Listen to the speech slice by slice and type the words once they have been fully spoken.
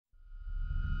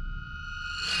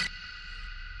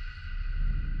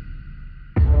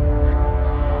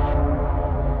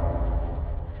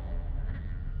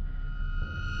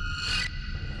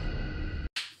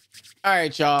All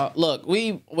right, y'all. Look,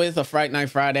 we with a Fright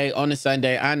Night Friday on a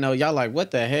Sunday. I know y'all like,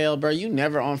 what the hell, bro? You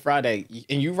never on Friday.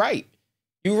 And you right.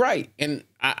 You right. And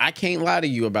I can't lie to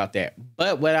you about that.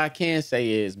 But what I can say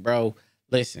is, bro,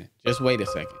 listen, just wait a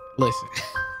second. Listen.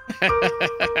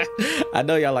 I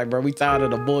know y'all like, bro, we tired of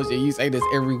the bullshit. You say this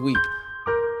every week.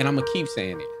 And I'm going to keep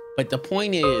saying it. But the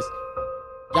point is,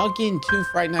 y'all getting 2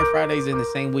 Fright Night Fridays in the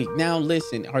same week. Now,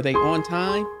 listen, are they on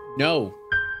time? No.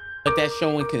 But that's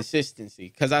showing consistency.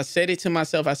 Because I said it to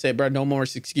myself. I said, bro, no more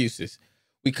excuses.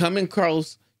 We coming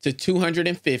close to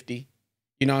 250.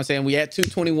 You know what I'm saying? We at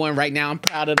 221 right now. I'm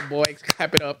proud of the boys.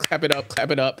 Clap it up, clap it up,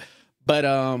 clap it up. But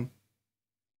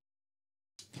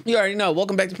you already know.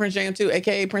 Welcome back to PrinceJM2,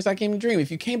 aka Prince I Came to Dream.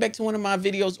 If you came back to one of my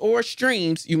videos or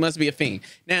streams, you must be a fiend.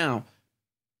 Now,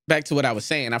 back to what I was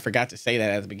saying. I forgot to say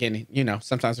that at the beginning. You know,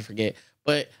 sometimes I forget.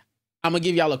 But I'm going to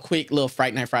give y'all a quick little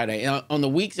Fright Night Friday. And on the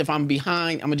weeks, if I'm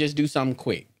behind, I'm going to just do something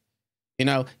quick. You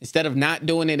know, instead of not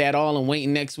doing it at all and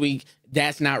waiting next week,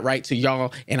 that's not right to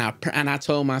y'all. And I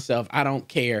told myself, I don't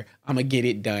care. I'm going to get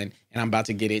it done. And I'm about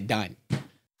to get it done.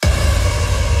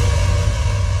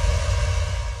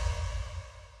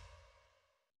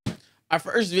 Our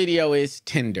first video is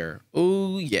Tinder.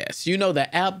 Ooh, yes. You know,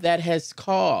 the app that has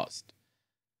caused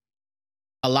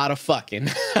a lot of fucking.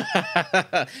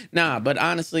 Nah, but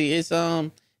honestly, it's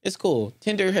cool.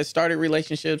 Tinder has started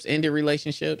relationships, ended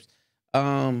relationships.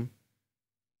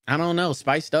 I don't know,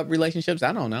 spiced up relationships.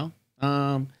 I don't know.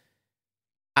 I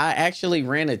actually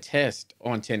ran a test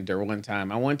on Tinder one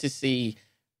time. I wanted to see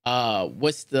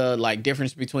what's the like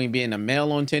difference between being a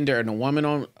male on Tinder and a woman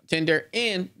on Tinder.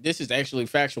 And this is actually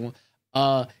factual.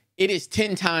 It is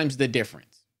 10 times the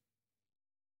difference.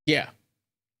 Yeah.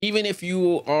 Even if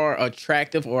you are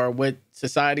attractive or what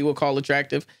society will call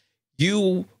attractive,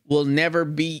 you will never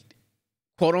beat,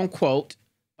 quote unquote,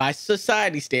 by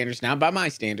society standards, not by my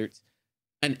standards,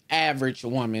 an average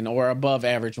woman or above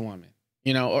average woman,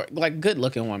 you know, or like good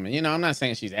looking woman. You know, I'm not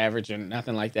saying she's average or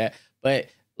nothing like that, but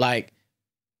like,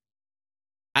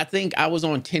 I think I was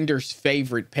on Tinder's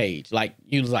favorite page. Like,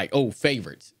 you was like, oh,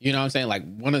 favorites, you know what I'm saying? Like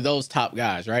one of those top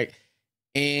guys, right?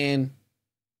 And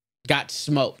got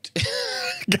smoked.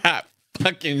 Got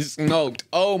fucking smoked.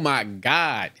 Oh my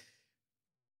God.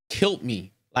 Killed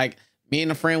me. Like, me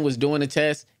and a friend was doing a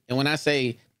test. And when I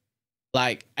say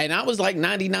like, and I was like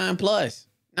 99 plus.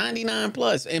 99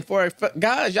 plus. And for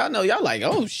guys, y'all know, y'all like,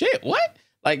 oh shit, what?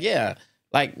 Like, yeah,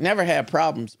 like never had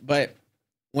problems. But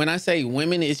when I say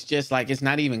women, it's just like, it's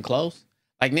not even close.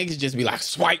 Like niggas just be like,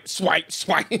 swipe, swipe,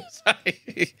 swipe.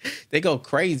 They go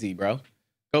crazy, bro.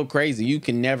 Go crazy. You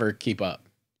can never keep up.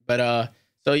 But,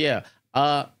 so yeah.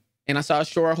 And I saw a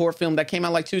short horror film that came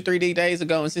out like 2-3 days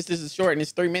ago. And since this is short and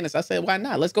it's 3 minutes, I said, why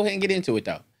not? Let's go ahead and get into it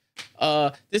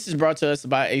though. This is brought to us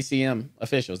by ACM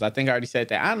officials. I think I already said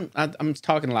that. I'm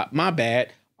talking a lot. My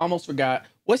bad. Almost forgot.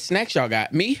 What snacks y'all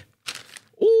got? Me?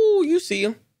 Ooh, you see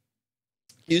them.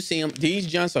 You see them. These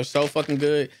junks are so fucking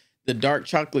good. The dark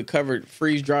chocolate covered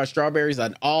freeze dried strawberries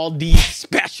on Aldi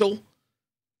special.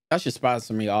 That should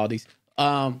sponsor me, Aldi's.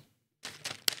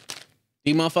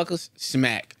 These motherfuckers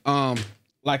smack.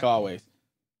 Like always.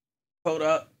 Hold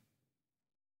up.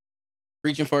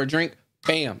 Reaching for a drink.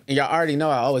 Bam. And y'all already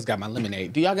know I always got my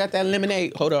lemonade. Do y'all got that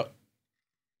lemonade? Hold up.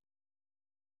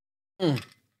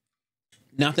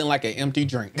 Nothing like an empty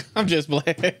drink. I'm just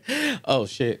playing. Oh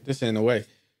shit. This is in the way.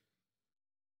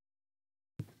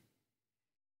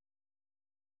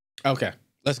 Okay.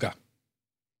 Let's go.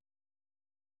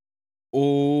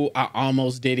 Oh, I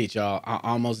almost did it, y'all. I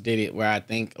almost did it where I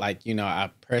think like, you know,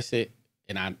 I press it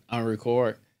and I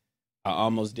unrecord. I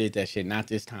almost did that shit. Not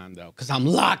this time though, because I'm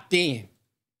locked in.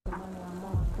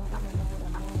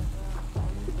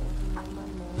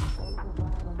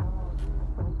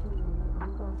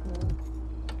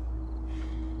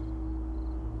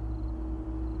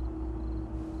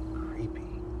 Creepy.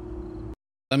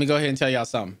 Let me go ahead and tell y'all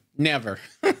something. Never.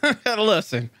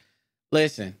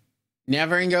 Listen.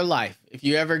 Never in your life, if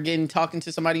you ever getting talking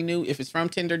to somebody new, if it's from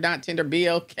Tinder, not Tinder,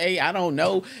 BLK, I don't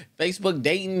know, Facebook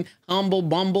dating, Humble,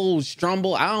 Bumble,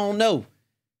 Strumble, I don't know.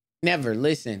 Never,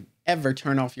 listen, ever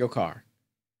turn off your car.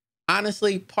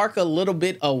 Honestly, park a little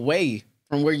bit away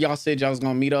from where y'all said y'all was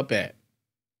gonna meet up at.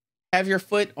 Have your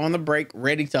foot on the brake,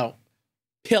 ready to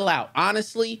pill out.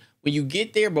 Honestly, when you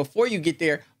get there, before you get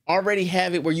there, already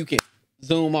have it where you can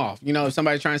zoom off. You know, if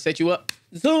somebody's trying to set you up,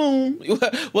 zoom.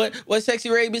 What Sexy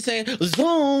Ray be saying?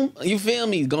 Zoom. You feel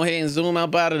me? Go ahead and zoom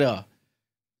up out of there.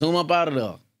 Zoom up out of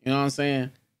there. You know what I'm saying?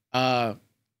 And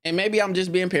maybe I'm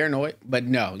just being paranoid, but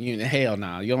no, hell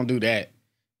no, you don't do that.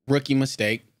 Rookie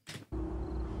mistake.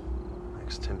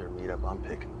 Next Tinder meetup, I'm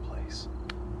picking the place.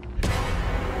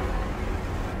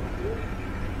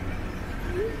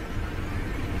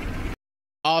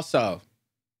 Also,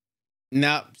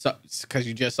 now, so because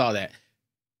you just saw that,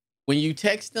 when you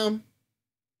text them,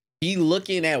 be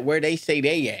looking at where they say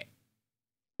they at.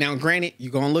 Now, granted,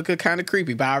 you're gonna look kind of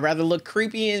creepy, but I'd rather look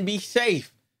creepy and be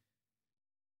safe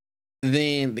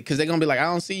than, because they're gonna be like, I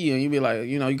don't see you, and you be like,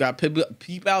 you know, you got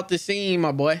peep out the scene,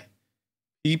 my boy.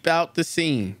 Peep out the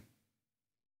scene.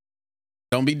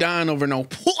 Don't be dying over no.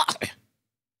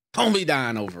 Don't be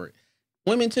dying over it.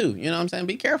 Women too, you know what I'm saying?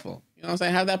 Be careful. You know what I'm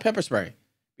saying? Have that pepper spray.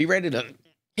 Be ready to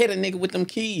hit a nigga with them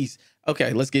keys.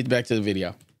 Okay, let's get back to the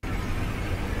video.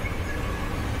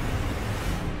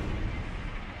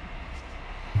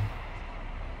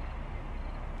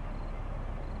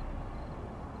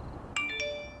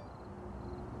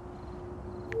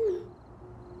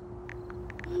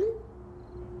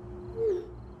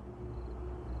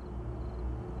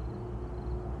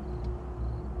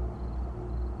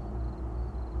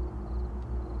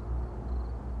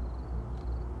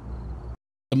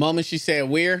 The moment she said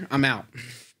we're, I'm out.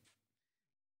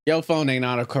 Your phone ain't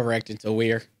autocorrect into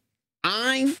we're.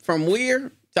 I'm from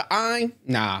we're to I'm.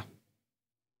 Nah.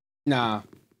 Nah.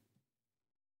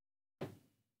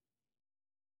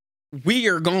 We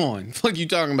are gone. Fuck you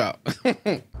talking about?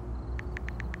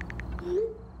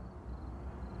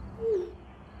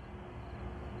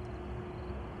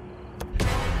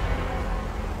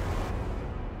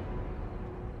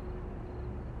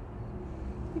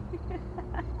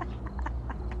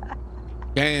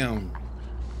 Damn.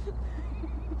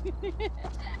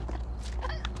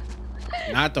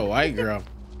 Not the white girl.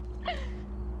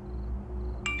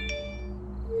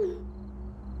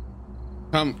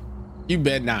 Come, you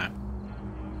bet not.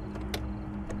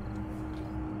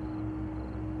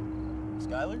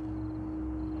 Skylar?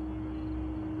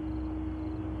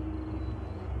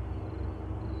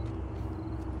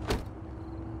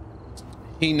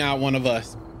 He not one of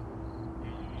us.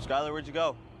 Skylar, where'd you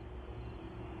go?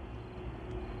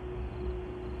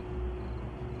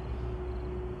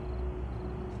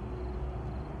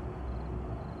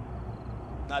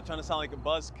 Not trying to sound like a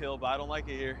buzzkill, but I don't like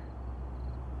it here.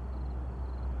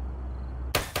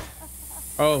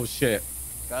 Oh shit.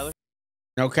 Skylar?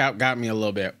 No cap, got me a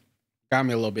little bit. Got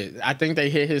me a little bit. I think they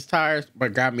hit his tires,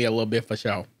 but got me a little bit for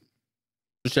sure.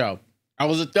 For sure. I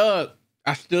was a thug.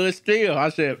 I stood still. I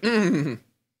said,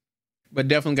 but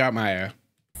definitely got my ass.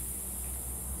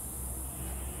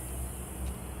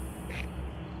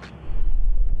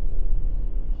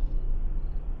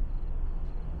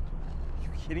 You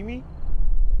kidding me?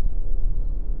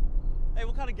 Hey,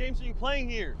 what kind of games are you playing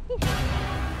here?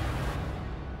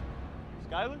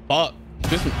 Skylar? Fuck.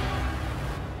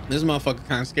 This motherfucker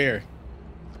kind of scary.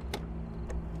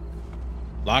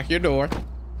 Lock your door.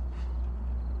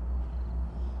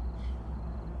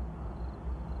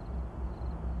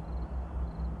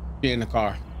 Get in the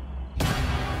car. There's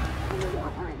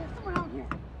someone out here.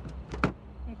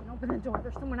 Nathan, open the door.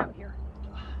 There's someone out here.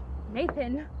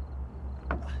 Nathan.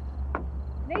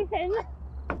 Nathan.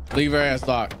 Leave her ass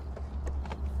locked.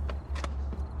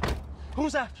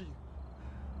 Who's after you?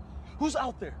 Who's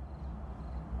out there?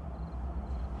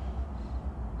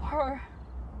 Her.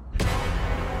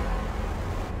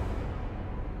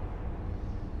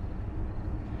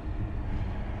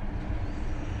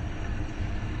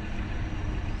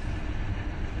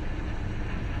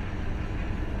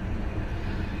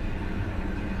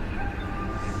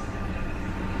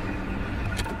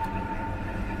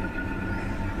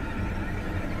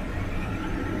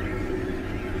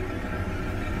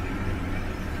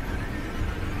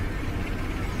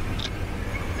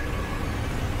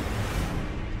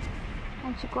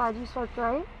 Aren't you glad you slept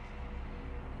right?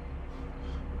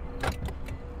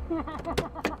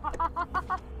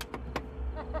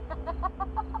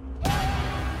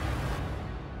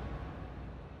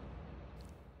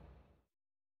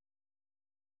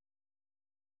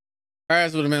 Her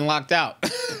ass would have been locked out.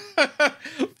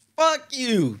 Fuck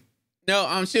you.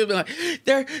 No, she'll be like,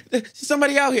 there's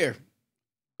somebody out here.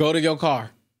 Go to your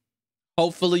car.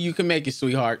 Hopefully you can make it,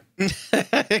 sweetheart.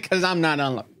 Because I'm not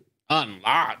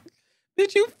unlocked.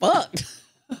 Bitch, you fucked.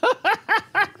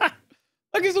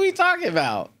 What is we talking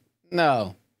about?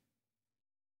 No.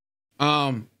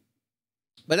 But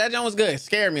that joint was good. It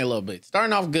scared me a little bit.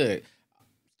 Starting off good.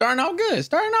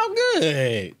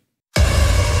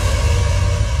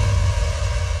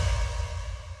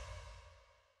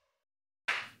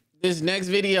 This next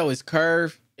video is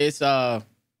Curve. It's by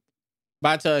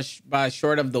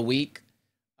short of the week.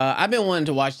 I've been wanting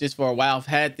to watch this for a while. I've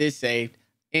had this saved,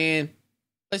 and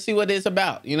let's see what it's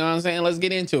about. You know what I'm saying? Let's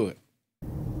get into it.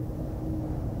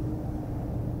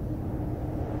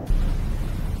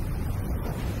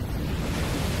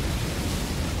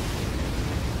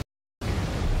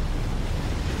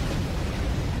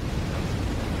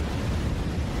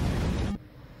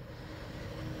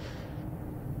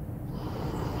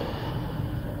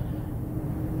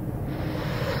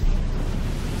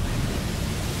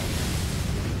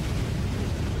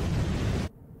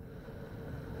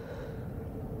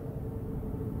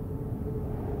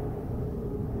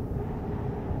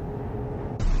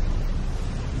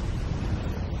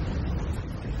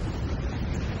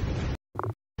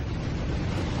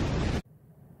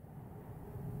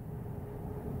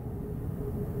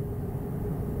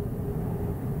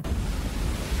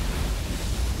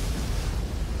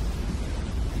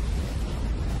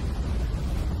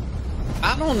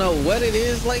 don't know what it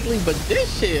is lately, but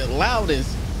this shit loud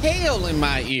as hell in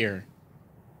my ear.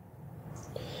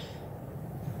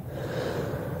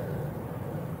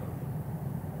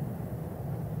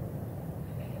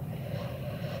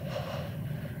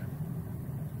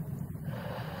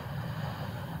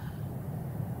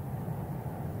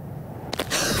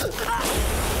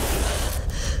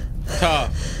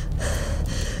 Tough.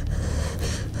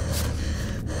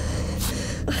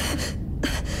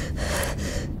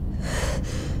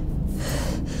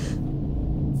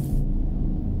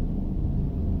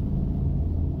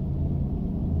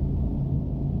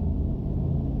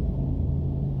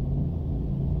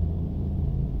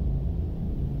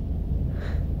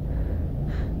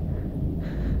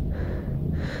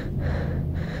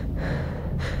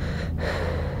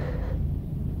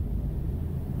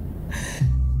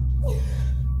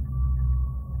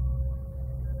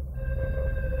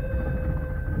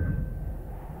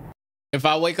 If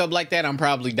I wake up like that, I'm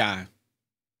probably dying.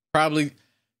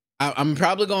 I'm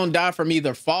probably gonna die from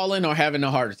either falling or having a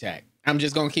heart attack. I'm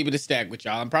just gonna keep it a stack with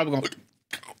y'all. I'm probably gonna,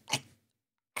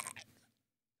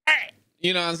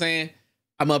 you know what I'm saying?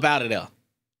 I'm up out of there.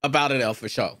 Up out of there for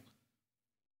sure.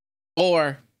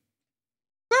 Or,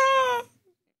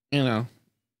 you know,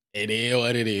 it is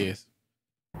what it is.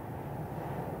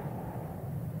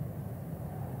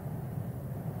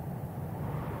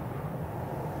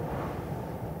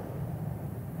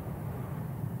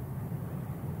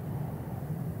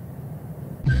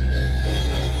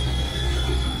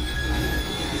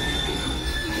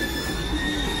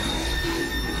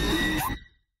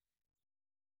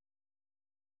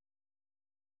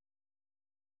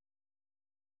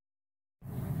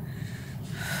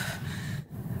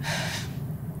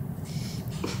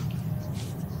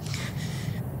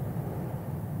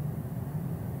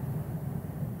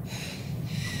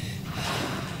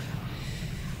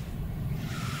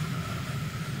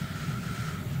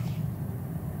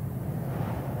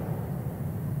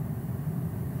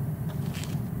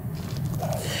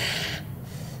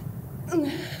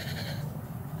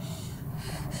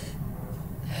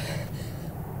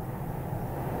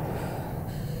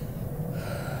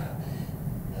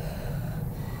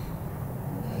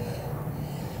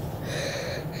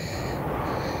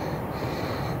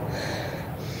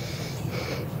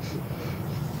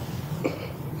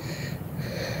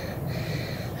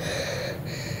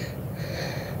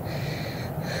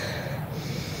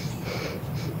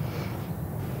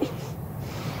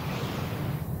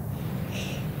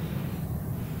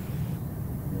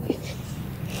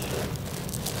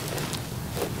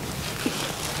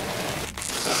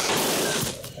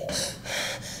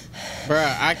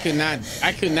 Bruh, I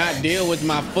could not deal with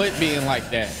my foot being like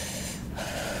that.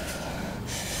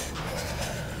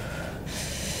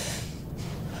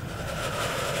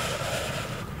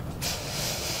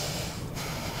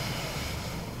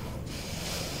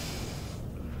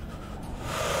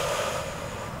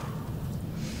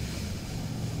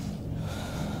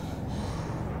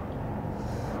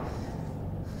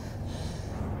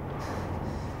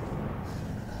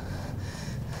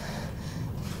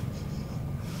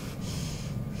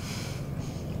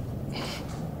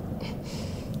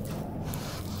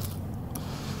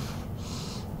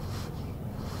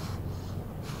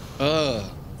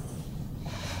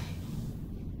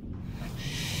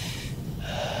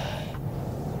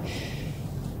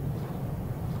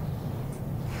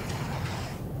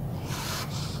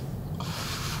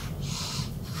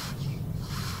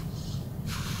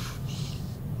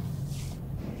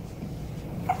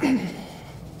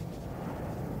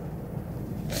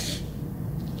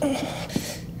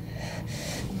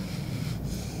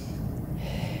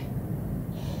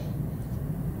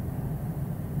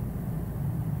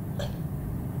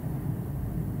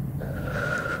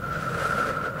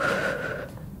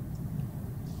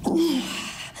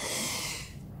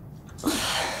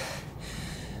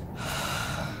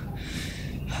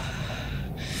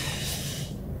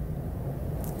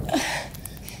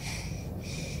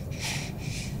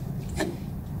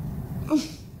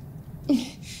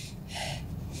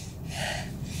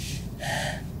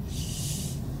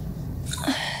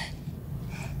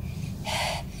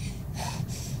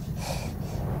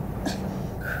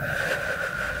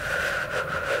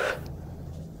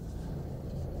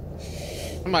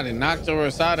 Somebody knocked her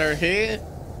aside her head.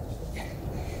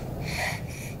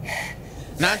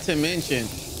 Not to mention,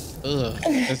 ugh,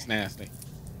 that's nasty.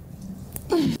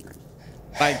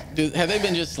 Like, have they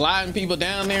been just sliding people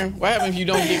down there? What happens if you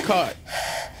don't get caught?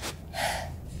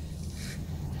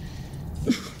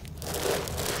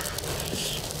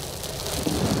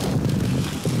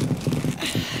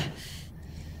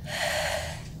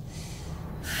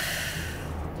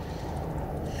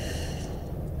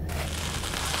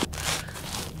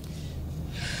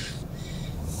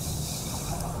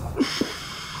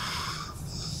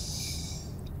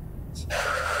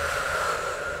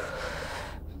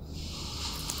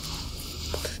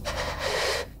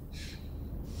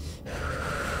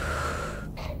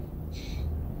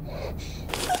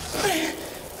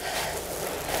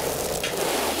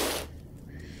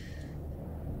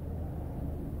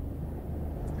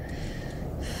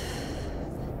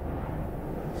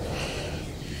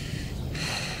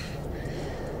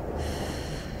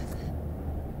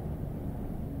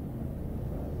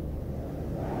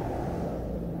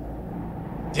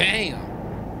 Damn.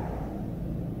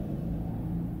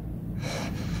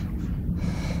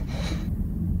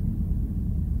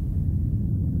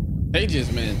 They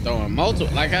just been throwing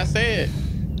multiple, like I said.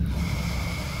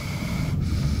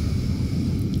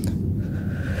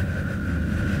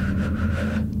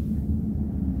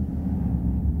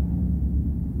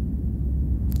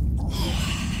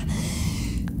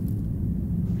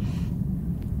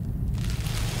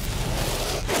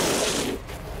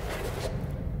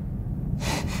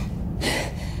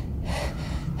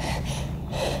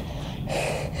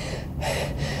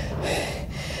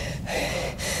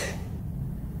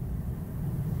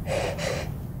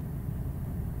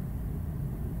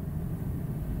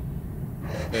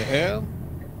 The hell?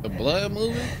 The blood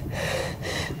moving?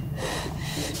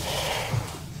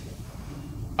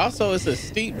 Also, it's a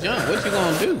steep jump. What you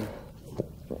gonna do?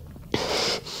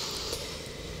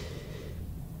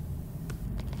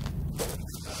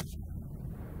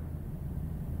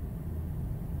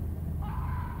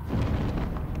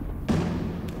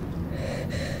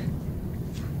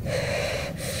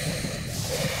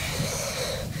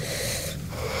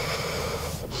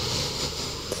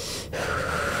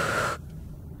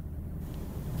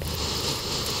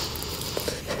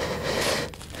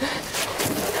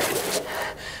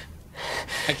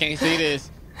 I can't see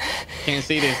this. Can't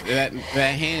see this. That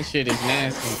hand shit is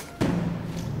nasty.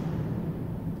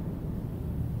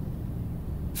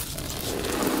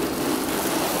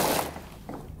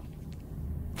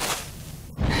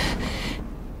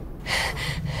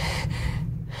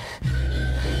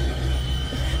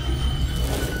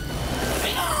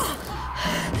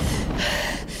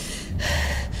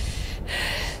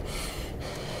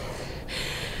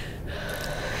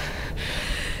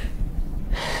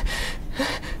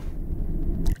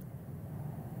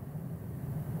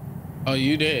 Oh,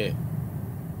 you did.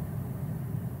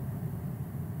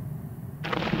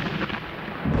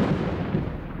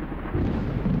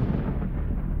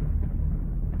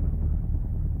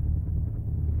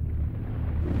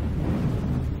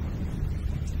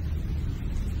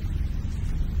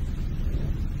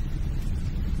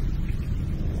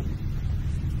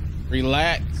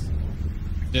 Relax.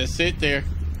 Just sit there.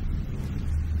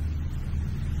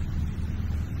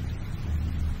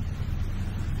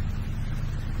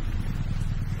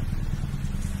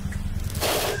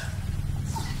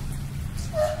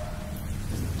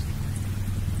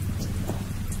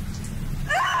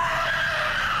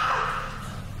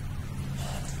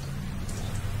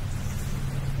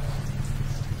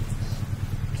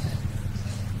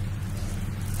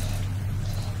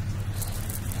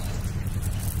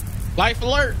 Life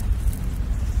alert.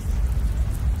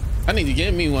 I need to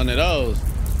get me one of those.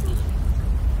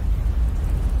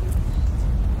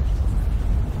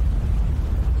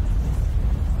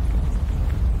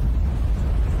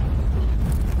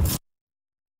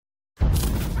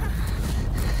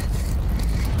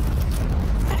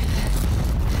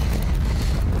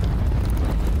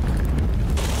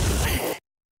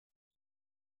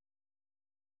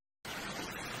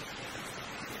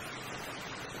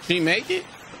 She make it?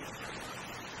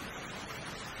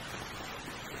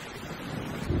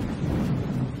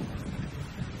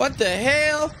 What the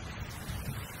hell?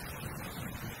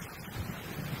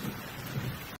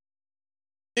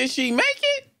 Did she make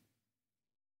it?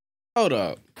 Hold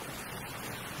up.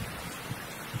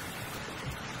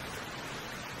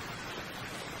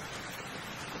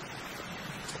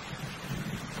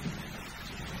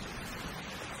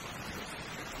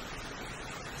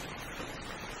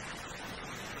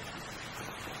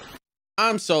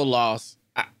 I'm so lost.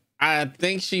 I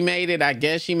think she made it. I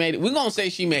guess she made it. We're going to say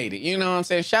she made it. You know what I'm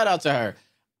saying? Shout out to her.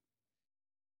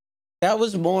 That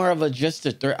was more of a just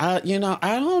a threat. You know,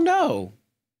 I don't know.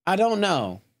 I don't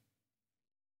know.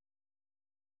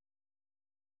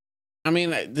 I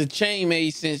mean, the chain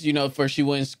made sense, you know, for she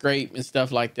wouldn't scrape and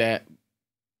stuff like that.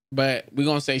 But we're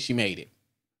going to say she made it.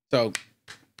 So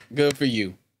good for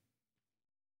you.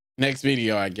 Next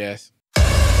video, I guess.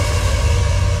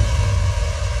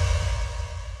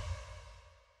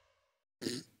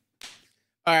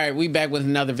 All right, we back with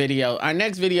another video. Our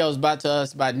next video is brought to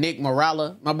us by Nick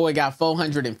Morala. My boy got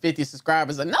 450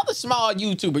 subscribers. Another small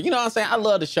YouTuber. You know what I'm saying? I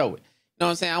love to show it. You know what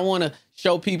I'm saying? I want to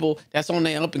show people that's on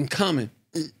their up and coming.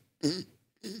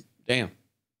 Damn.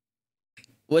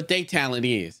 What they talent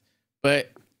is.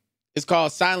 But it's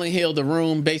called Silent Hill, The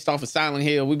Room, based off of Silent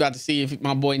Hill. We about to see if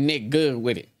my boy Nick good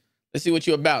with it. Let's see what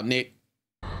you about, Nick.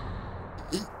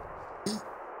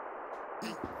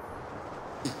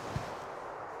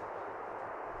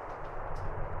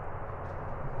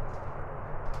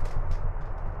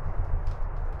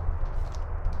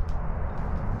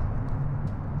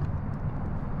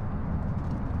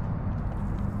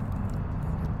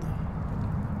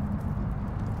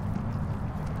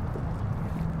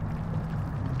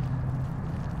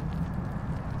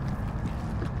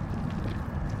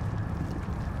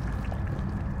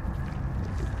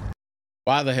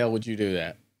 Why the hell would you do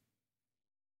that?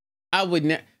 I would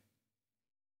never.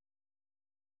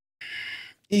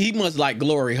 He must like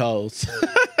glory holes.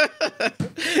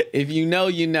 If you know,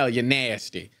 you know, you're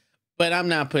nasty. But I'm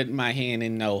not putting my hand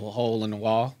in no hole in the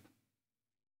wall.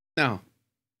 No.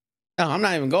 No, I'm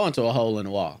not even going to a hole in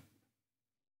the wall.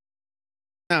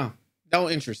 No,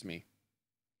 don't interest me.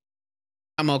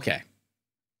 I'm okay.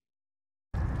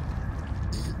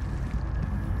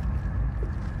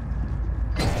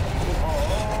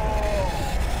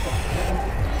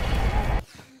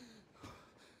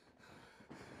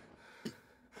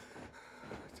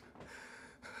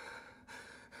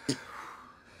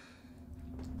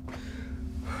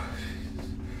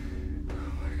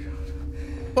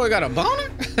 Boy, got a boner?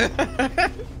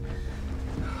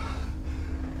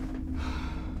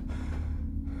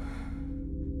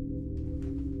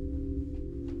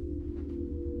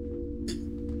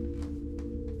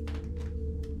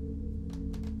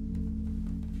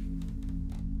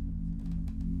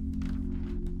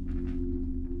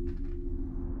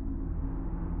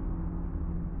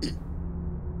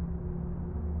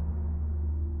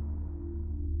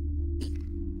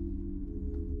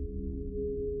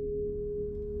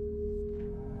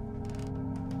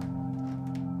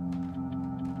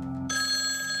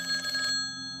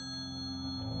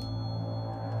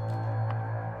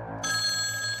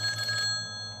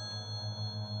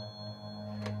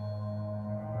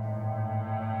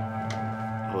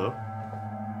 Hello?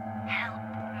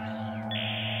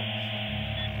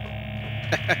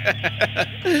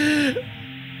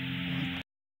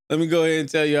 Let me go ahead and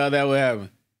tell you how that would happen.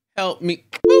 Help me.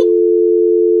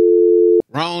 Woo.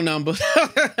 Wrong number.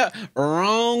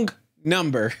 Wrong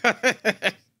number.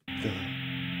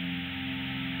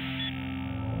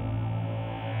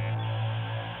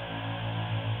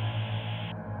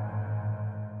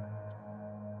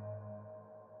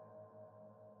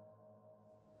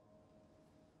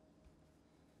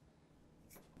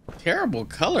 Terrible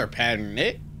color pattern,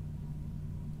 Nick.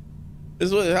 This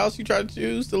is what the house you tried to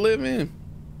choose to live in.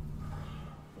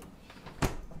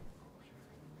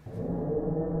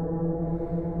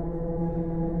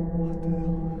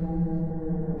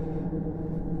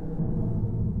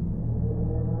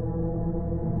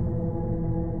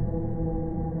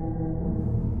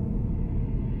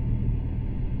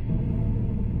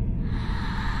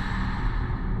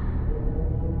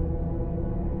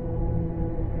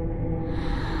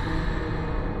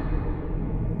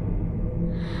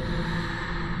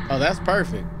 Oh, that's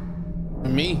perfect for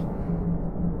me.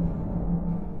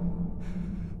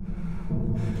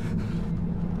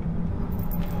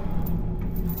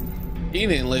 He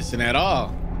didn't listen at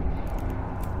all.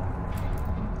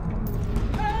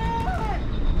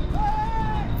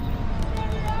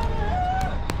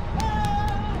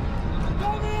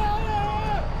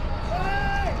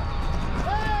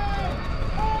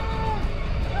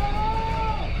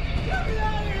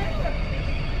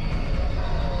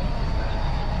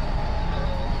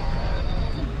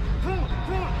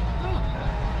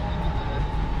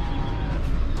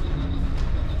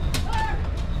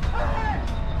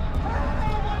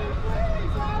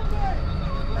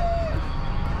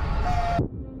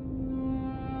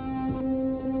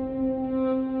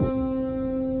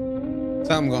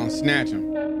 I'm gonna snatch him.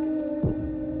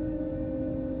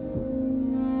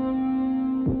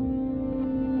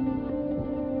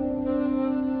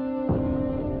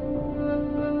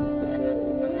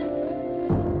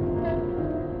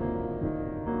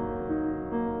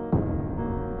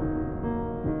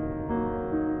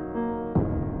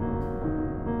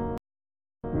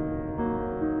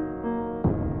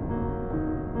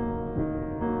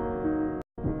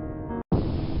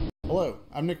 Hello,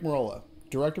 I'm Nick Marola,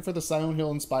 director for the Silent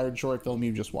Hill inspired short film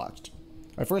you just watched.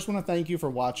 I first want to thank you for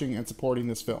watching and supporting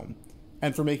this film,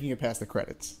 and for making it past the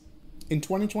credits. In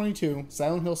 2022,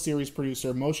 Silent Hill series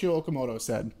producer Moshio Okamoto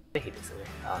said, ぜひですね、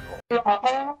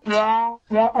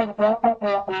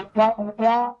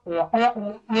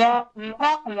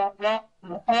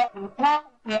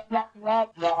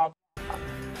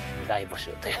大募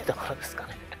集というところですか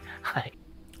ね。はい。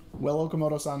 Well,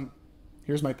 Okamoto-san,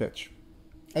 here's my pitch.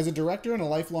 As a director and a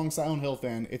lifelong Silent Hill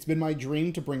fan, it's been my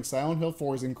dream to bring Silent Hill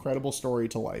 4's incredible story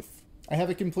to life. I have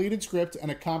a completed script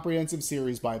and a comprehensive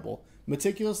series bible,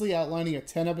 meticulously outlining a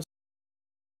 10-episode...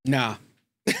 Nah.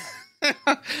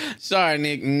 Sorry,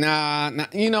 Nick. Nah.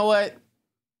 You know what?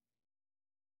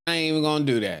 I ain't even gonna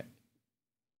do that.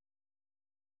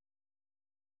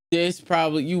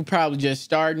 You probably just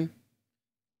starting.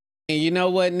 And you know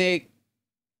what, Nick?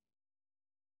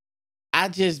 I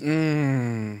just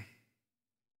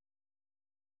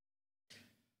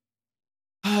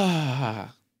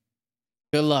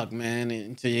Good luck, man,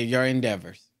 into your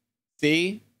endeavors.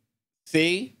 See,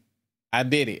 I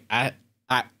did it. I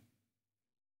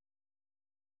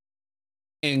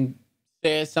and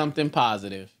said something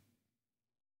positive.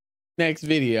 Next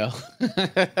video.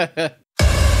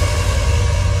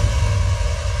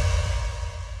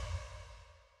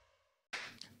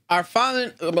 Our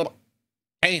final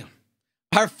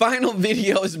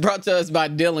video is brought to us by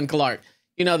Dylan Clark.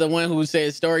 You know, the one who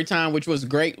said story time, which was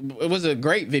great. It was a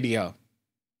great video.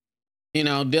 You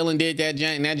know, Dylan did that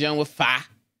junk, and that junk was fire.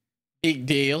 Big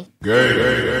deal.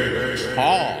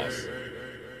 Pause.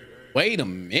 Wait a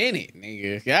minute,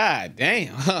 nigga. God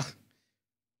damn.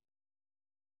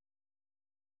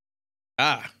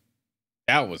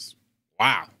 That was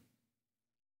wow.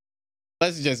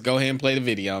 Let's just go ahead and play the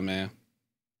video, man.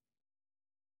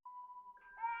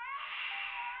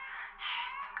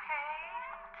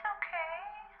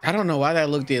 I don't know why that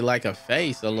looked like a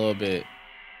face a little bit.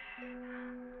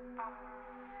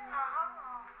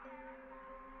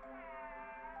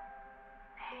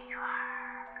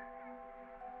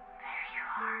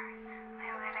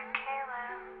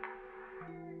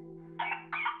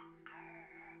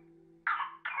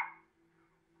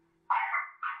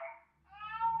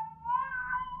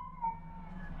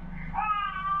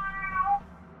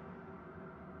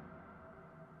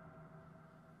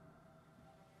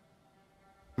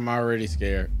 I'm already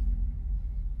scared.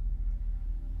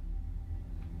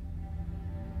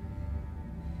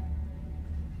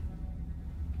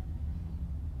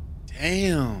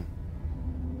 Damn.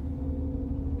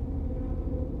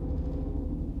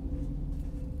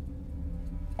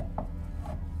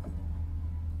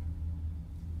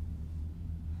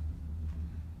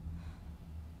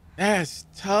 That's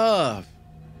tough.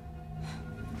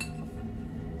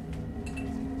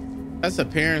 That's a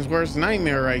parent's worst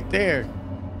nightmare right there.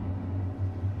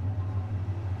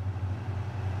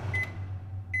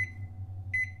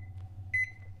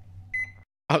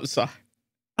 I'm sorry.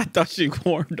 I thought she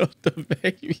warmed up the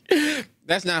baby.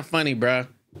 That's not funny, bro.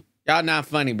 Y'all not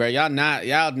funny, bro. Y'all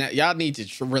need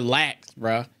to relax,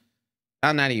 bro.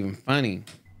 Y'all not even funny.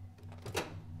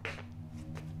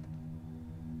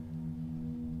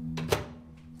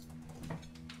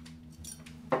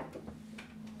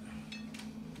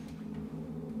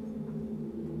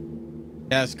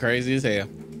 That's crazy as hell.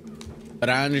 But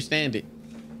I understand it.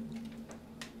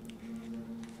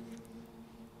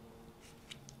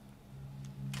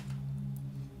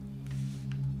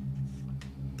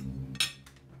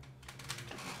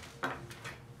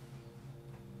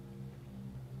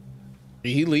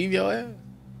 Did he leave your ass?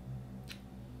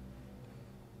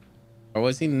 Or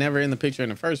was he never in the picture in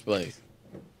the first place?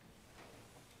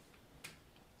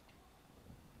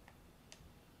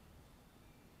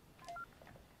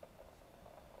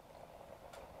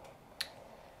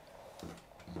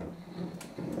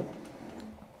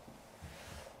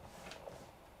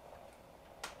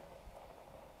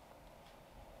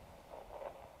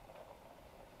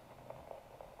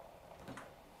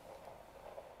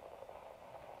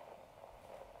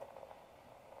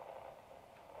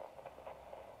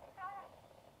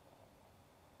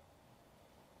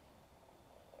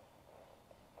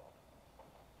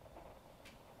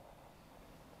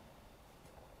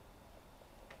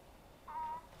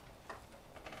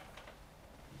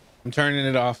 I'm turning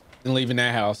it off and leaving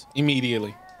that house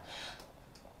immediately.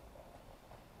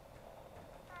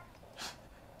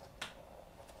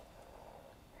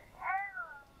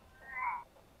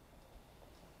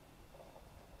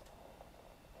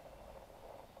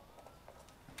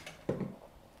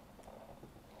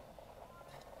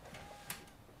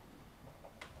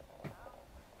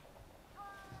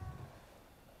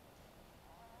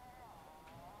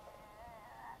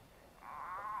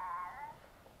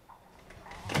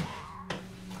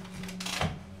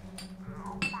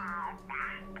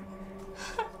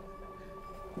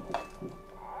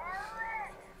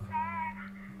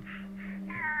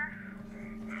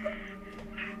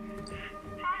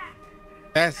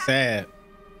 That's sad.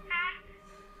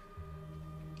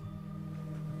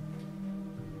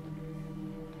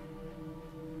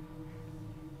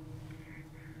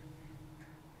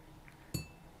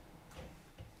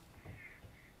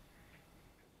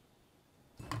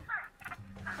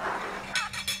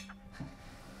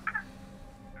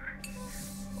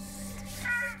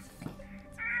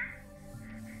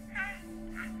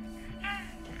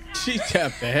 She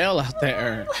tapped the hell out that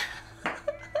urn.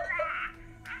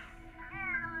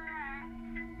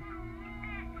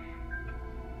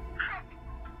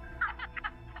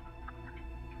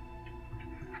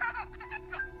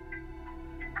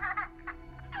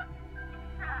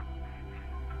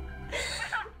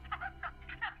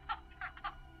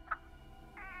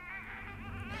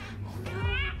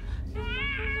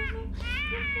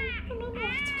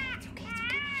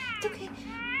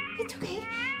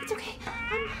 It's okay.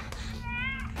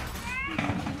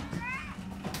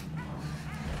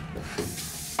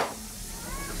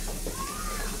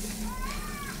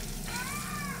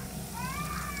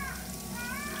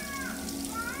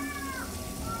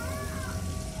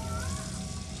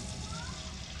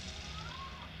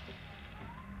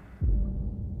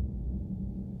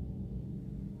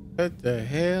 What the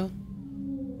hell?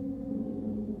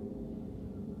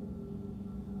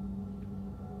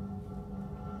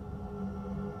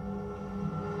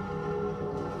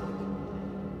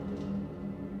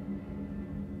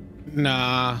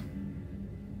 Nah.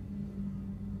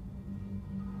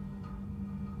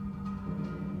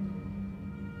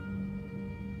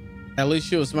 At least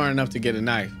she was smart enough to get a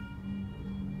knife.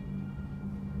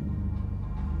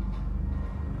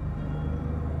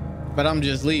 But I'm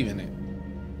just leaving it.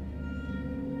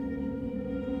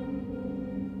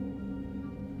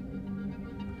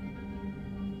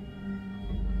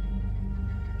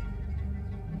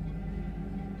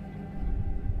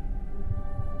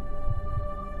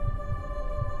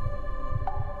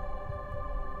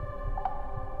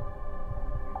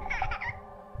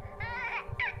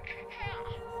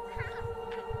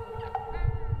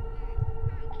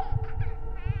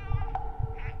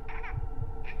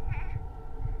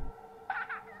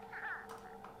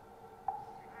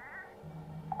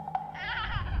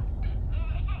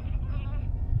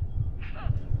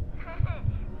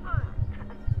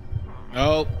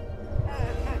 Oh.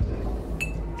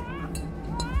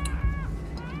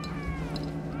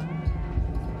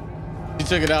 He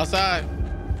took it outside.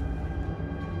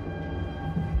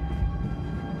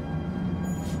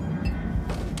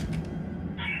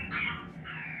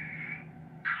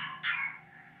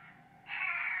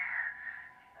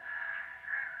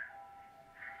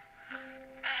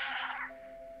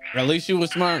 At least you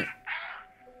was smart.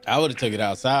 I would have took it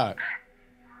outside.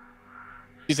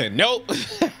 He said, nope.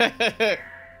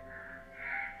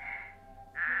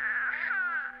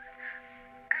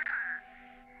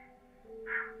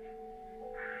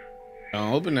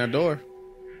 Don't open that door.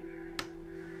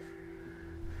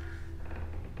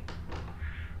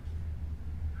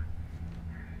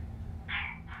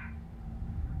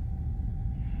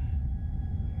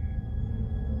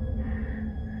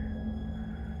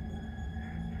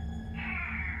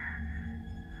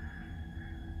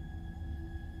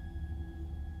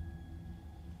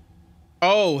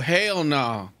 Oh, hell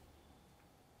no.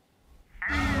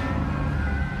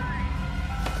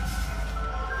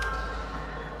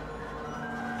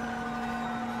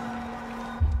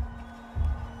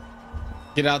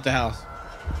 Get out the house.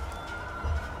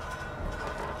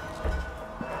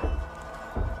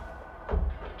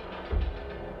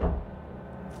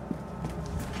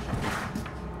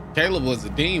 Caleb was a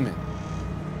demon.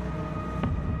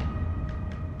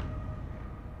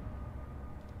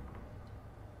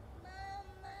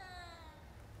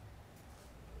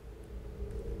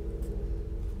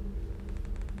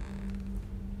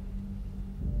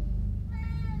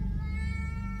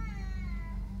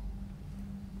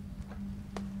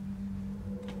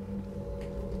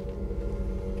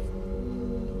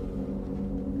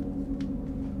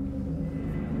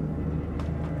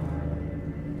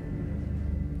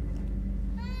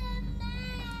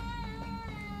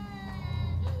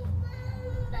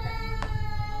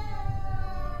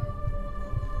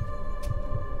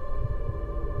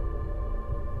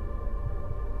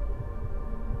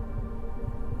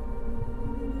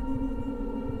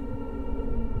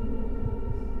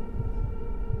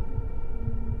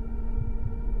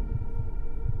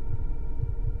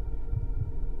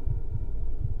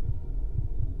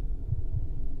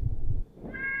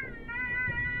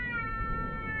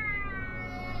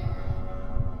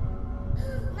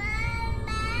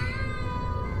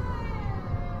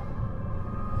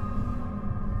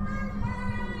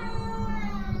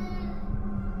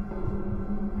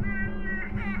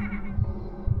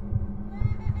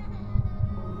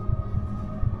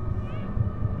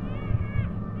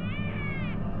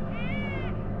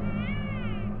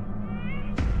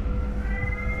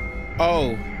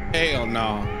 Oh, hell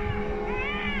no.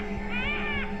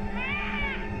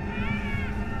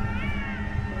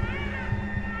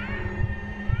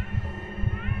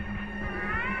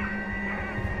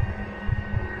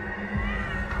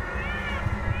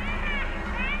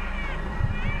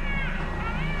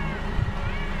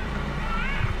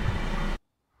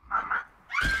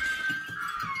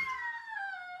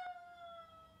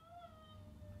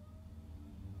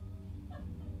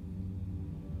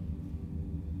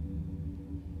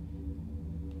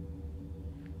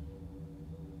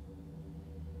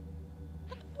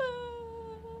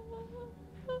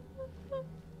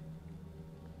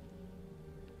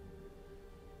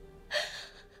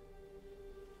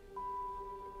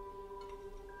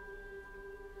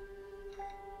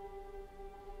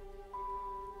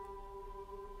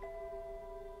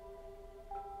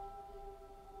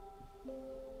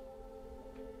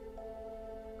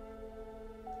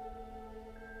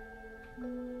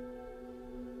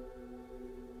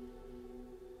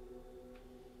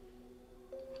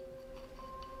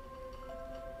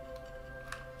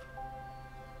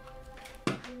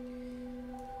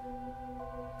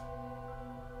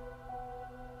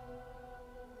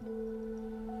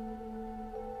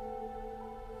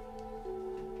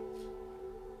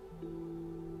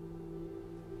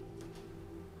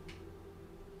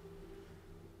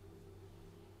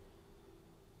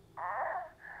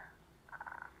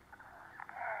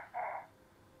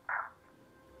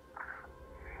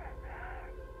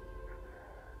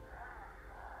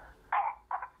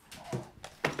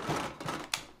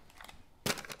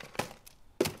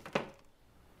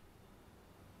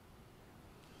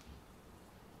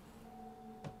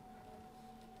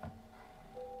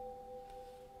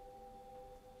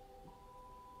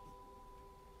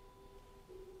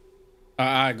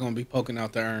 I gonna be poking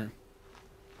out the urn.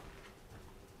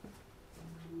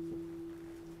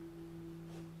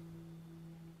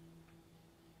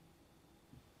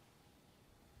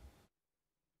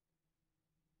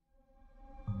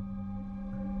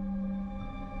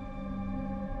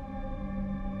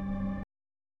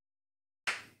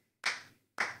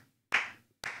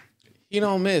 You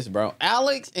don't miss, bro.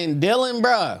 Alex and Dylan,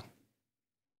 bro.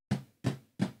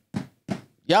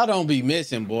 Y'all don't be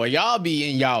missing, boy. Y'all be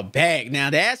in y'all bag. Now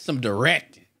that's some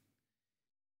directing.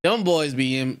 Them boys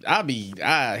be in.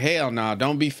 Hell no.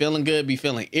 Don't be feeling good. Be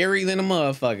feeling eerie than a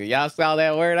motherfucker. Y'all saw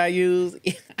that word I used?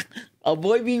 A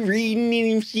boy be reading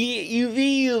and shit. You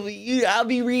feel me? I'll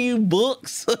be reading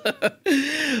books.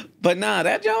 But nah,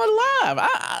 that joint was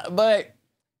live. But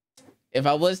if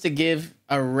I was to give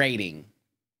a rating,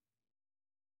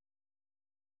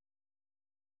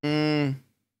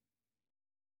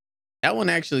 that one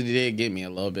actually did get me a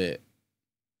little bit.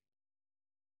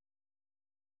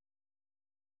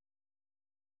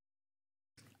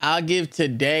 I'll give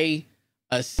today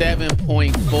a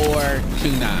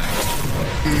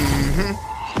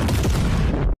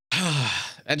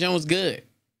 7.429. That joint was good.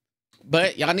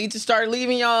 But y'all need to start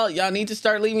leaving y'all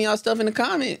stuff in the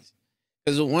comments.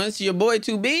 Because once your boy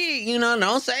too big, you know,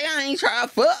 don't say I ain't trying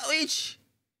to fuck with you.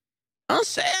 Don't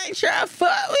say I ain't trying to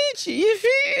fuck with you. You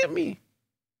feel me?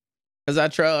 Because I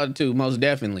tried to, most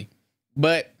definitely.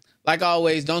 But like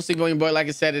always, don't sleep on your boy like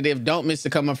a sedative. Don't miss the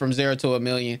come up from 0 to 1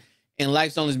 million. And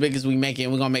life's only as big as we make it.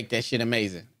 And we're going to make that shit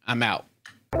amazing. I'm out.